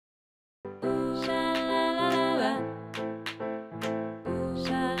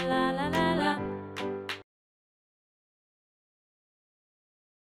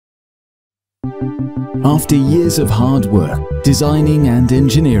After years of hard work, designing and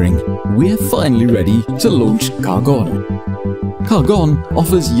engineering, we're finally ready to launch Carqon. Carqon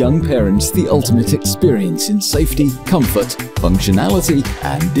offers young parents the ultimate experience in safety, comfort, functionality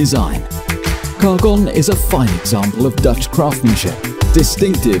and design. Carqon is a fine example of Dutch craftsmanship,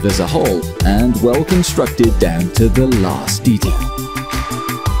 distinctive as a whole and well constructed down to the last detail.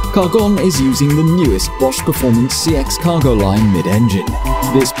 Carqon is using the newest Bosch Performance CX cargo line mid-engine.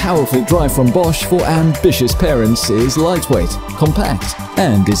 This powerful drive from Bosch for ambitious parents is lightweight, compact,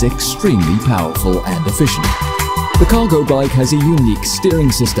 and is extremely powerful and efficient. The cargo bike has a unique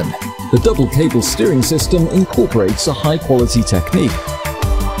steering system. The double cable steering system incorporates a high-quality technique.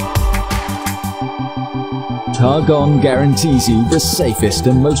 Carqon guarantees you the safest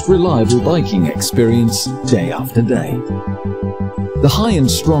and most reliable biking experience day after day. The high and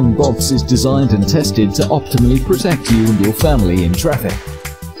strong box is designed and tested to optimally protect you and your family in traffic.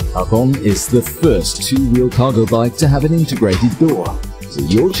 Carqon is the first two-wheel cargo bike to have an integrated door, so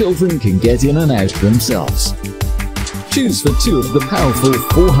your children can get in and out themselves. Choose for two of the powerful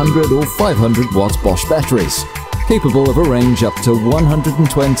 400 or 500 watt Bosch batteries, capable of a range up to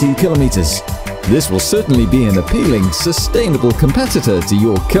 120 kilometers. This will certainly be an appealing, sustainable competitor to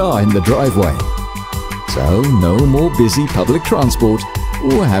your car in the driveway. So no more busy public transport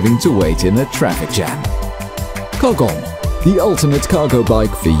or having to wait in a traffic jam. Carqon, the ultimate cargo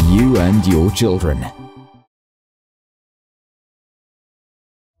bike for you and your children.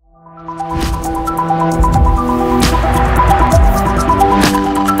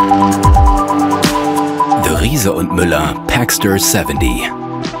 The Riese und Muller Packster 70.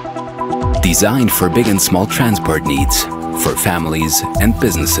 Designed for big and small transport needs, for families and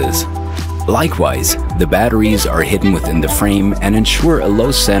businesses. Likewise, the batteries are hidden within the frame and ensure a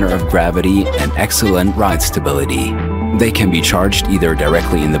low center of gravity and excellent ride stability. They can be charged either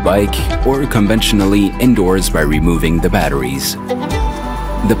directly in the bike or conventionally indoors by removing the batteries.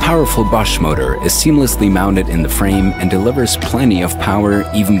 The powerful Bosch motor is seamlessly mounted in the frame and delivers plenty of power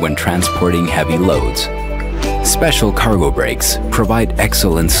even when transporting heavy loads. Special cargo brakes provide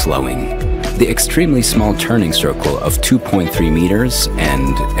excellent slowing. The extremely small turning circle of 2.3 meters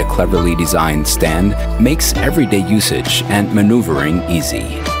and a cleverly designed stand makes everyday usage and maneuvering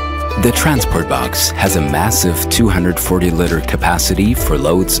easy. The transport box has a massive 240-liter capacity for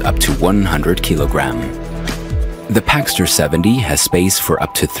loads up to 100 kilogram. The Packster 70 has space for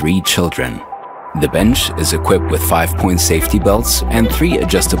up to 3 children. The bench is equipped with 5-point safety belts and 3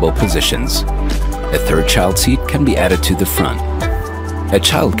 adjustable positions. A third child seat can be added to the front. A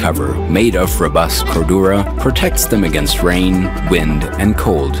child cover made of robust cordura protects them against rain, wind and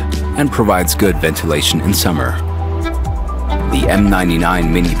cold and provides good ventilation in summer. The M99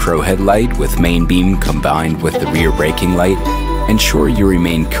 Mini Pro headlight with main beam combined with the rear braking light ensure you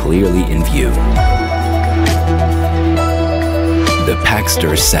remain clearly in view. The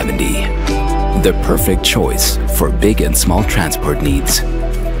Packster 70. The perfect choice for big and small transport needs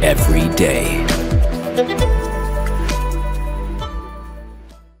every day.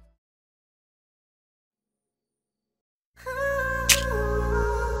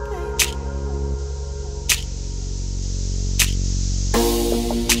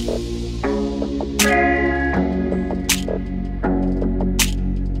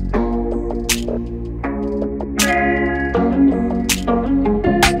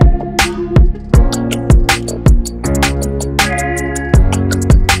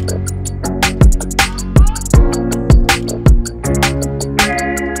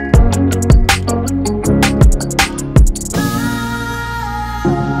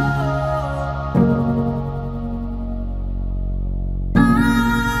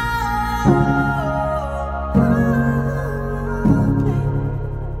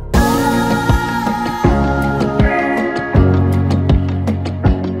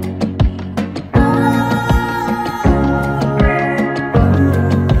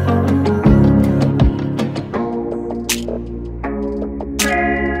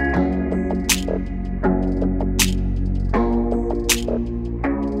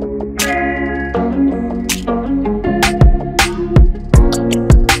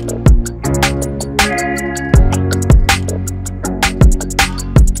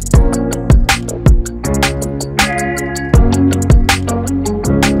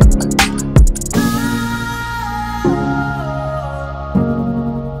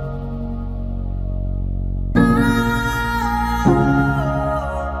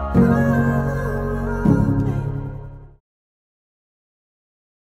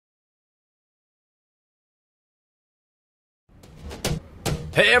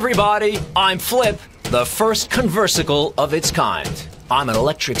 Hey everybody, I'm Flip, the first Convercycle of its kind. I'm an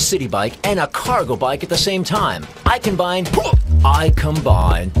electric city bike and a cargo bike at the same time. I combine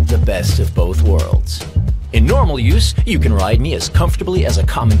the best of both worlds. In normal use, you can ride me as comfortably as a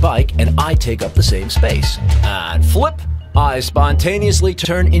common bike and I take up the same space. And flip, I spontaneously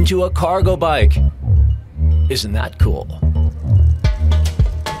turn into a cargo bike. Isn't that cool?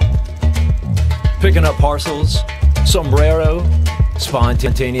 Picking up parcels, sombrero,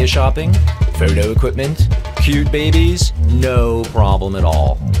 spontaneous shopping, photo equipment, cute babies, no problem at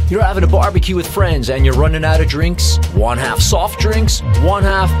all. You're having a barbecue with friends and you're running out of drinks, 1/2 soft drinks,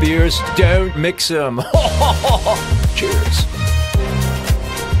 1/2 beers, don't mix them. Cheers.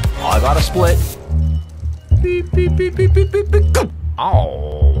 I got a split. Beep, beep, beep, beep, beep, beep, beep.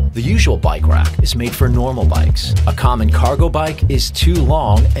 Oh. The usual bike rack is made for normal bikes. A common cargo bike is too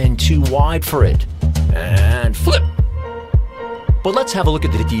long and too wide for it. And flip. But let's have a look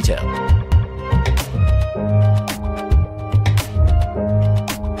at the detail.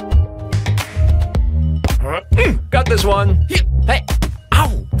 Got this one. Hey,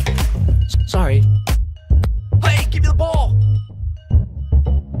 ow. Sorry. Hey, give me the ball.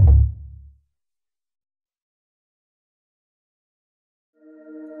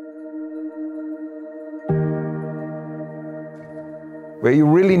 Where you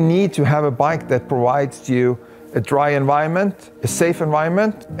really need to have a bike that provides you a dry environment, a safe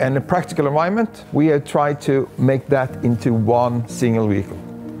environment, and a practical environment, we have tried to make that into one single vehicle.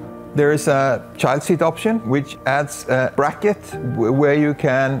 There is a child seat option, which adds a bracket where you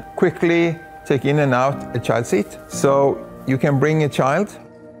can quickly take in and out a child seat. So you can bring a child.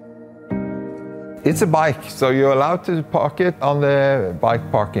 It's a bike, so you're allowed to park it on the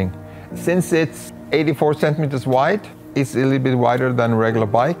bike parking. Since it's 84 centimeters wide, it's a little bit wider than a regular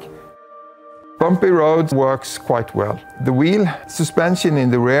bike. Bumpy roads works quite well. The wheel suspension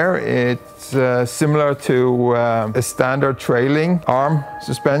in the rear, it's similar to a standard trailing arm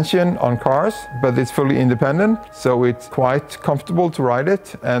suspension on cars, but it's fully independent, so it's quite comfortable to ride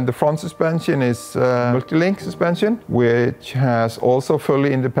it. And the front suspension is multi-link suspension, which has also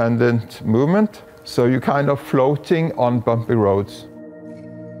fully independent movement, so you're kind of floating on bumpy roads.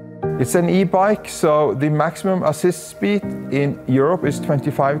 It's an e-bike, so the maximum assist speed in Europe is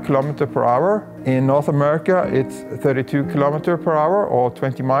 25 km per hour. In North America, it's 32 km per hour or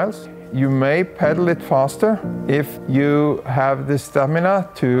 20 miles. You may pedal it faster if you have the stamina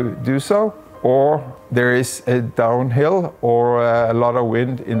to do so, or there is a downhill or a lot of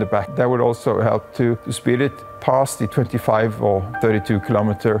wind in the back. That would also help to speed it past the 25 or 32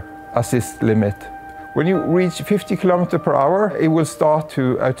 km assist limit. When you reach 50 km per hour, it will start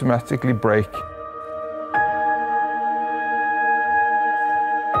to automatically brake.